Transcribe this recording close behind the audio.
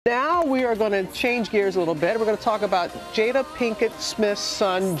we are going to change gears a little bit. We're going to talk about Jada Pinkett Smith's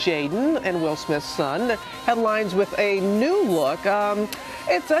son, Jaden, and Will Smith's son. Headlines with a new look.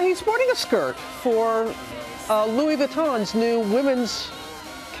 He's sporting a skirt for Louis Vuitton's new women's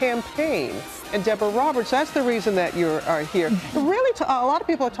campaign. And Deborah Roberts, that's the reason that you are here. Really, a lot of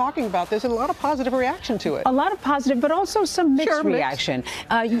people are talking about this and a lot of positive reaction to it. A lot of positive, but also some mixed reaction.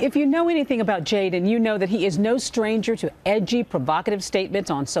 If you know anything about Jaden, you know that he is no stranger to edgy, provocative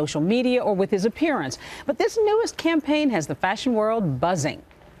statements on social media or with his appearance. But this newest campaign has the fashion world buzzing.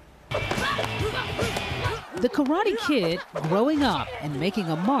 The Karate Kid growing up and making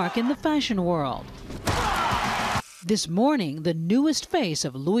a mark in the fashion world. This morning, the newest face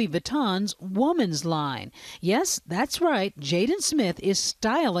of Louis Vuitton's woman's line. Yes, that's right, Jaden Smith is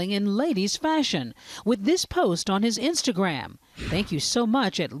styling in ladies' fashion with this post on his Instagram. Thank you so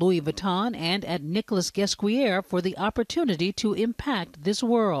much at Louis Vuitton and at Nicolas Guesquière for the opportunity to impact this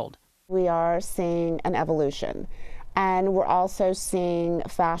world. We are seeing an evolution. And we're also seeing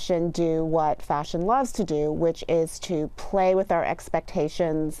fashion do what fashion loves to do, which is to play with our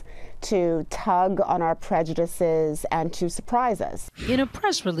expectations, to tug on our prejudices, and to surprise us. In a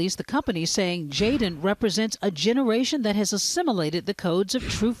press release, the company saying Jaden represents a generation that has assimilated the codes of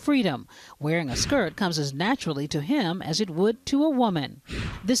true freedom. Wearing a skirt comes as naturally to him as it would to a woman.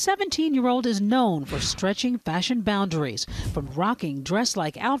 The 17-year-old is known for stretching fashion boundaries, from rocking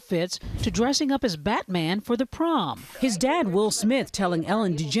dress-like outfits to dressing up as Batman for the prom. His dad, Will Smith, telling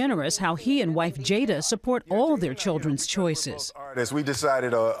Ellen DeGeneres how he and wife Jada support all their children's choices. We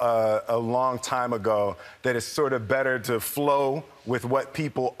decided a long time ago that it's sort of better to flow with what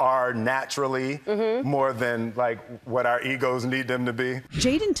people are naturally more than like what our egos need them to be.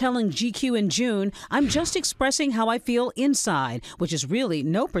 Jaden telling GQ in June, "I'm just expressing how I feel inside," which is really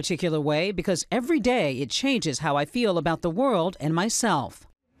no particular way because every day it changes how I feel about the world and myself.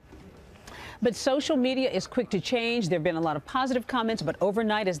 But social media is quick to change. There have been a lot of positive comments, but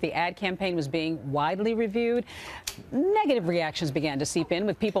overnight, as the ad campaign was being widely reviewed, negative reactions began to seep in,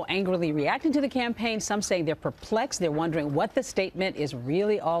 with people angrily reacting to the campaign. Some saying they're perplexed. They're wondering what the statement is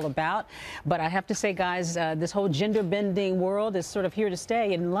really all about. But I have to say, guys, this whole gender-bending world is sort of here to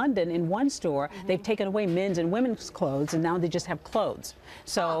stay. In London, in one store, they've taken away men's and women's clothes, and now they just have clothes.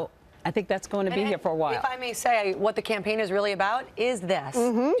 So I think that's going to be here for a while. If I may say, what the campaign is really about is this.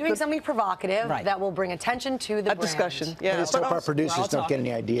 Doing something provocative that will bring attention to the brand. Discussion, yeah. Let's hope our producers don't get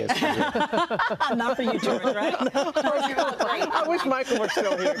any ideas. Not for you, George, right? I wish Michael were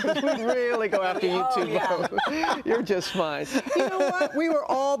still here because we'd really go after you too. You're just fine. You know what? We were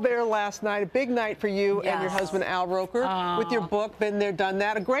all there last night. A big night for you and your husband, Al Roker, with your book, Been There, Done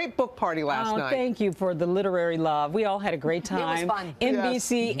That. A great book party last night. Thank you for the literary love. We all had a great time. It was fun.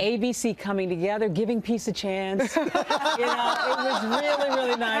 NBC, ABC coming together, giving peace a chance. You know, it was really,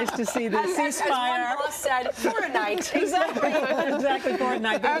 really nice to see the ceasefire. As one boss said, for a night. Exactly, for a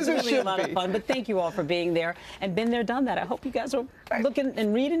night. That was really a lot of fun. But thank you all for being there and been there, done that. I hope you guys are looking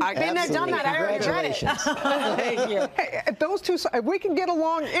and reading. Been there, done that. I already read it. Thank you. Hey, those two, if we can get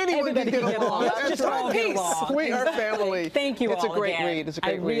along, anyone can get along. Let's just all get along. We are family. Thank you all It's a great again. read. It's a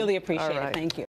great read. I really appreciate it. Thank you.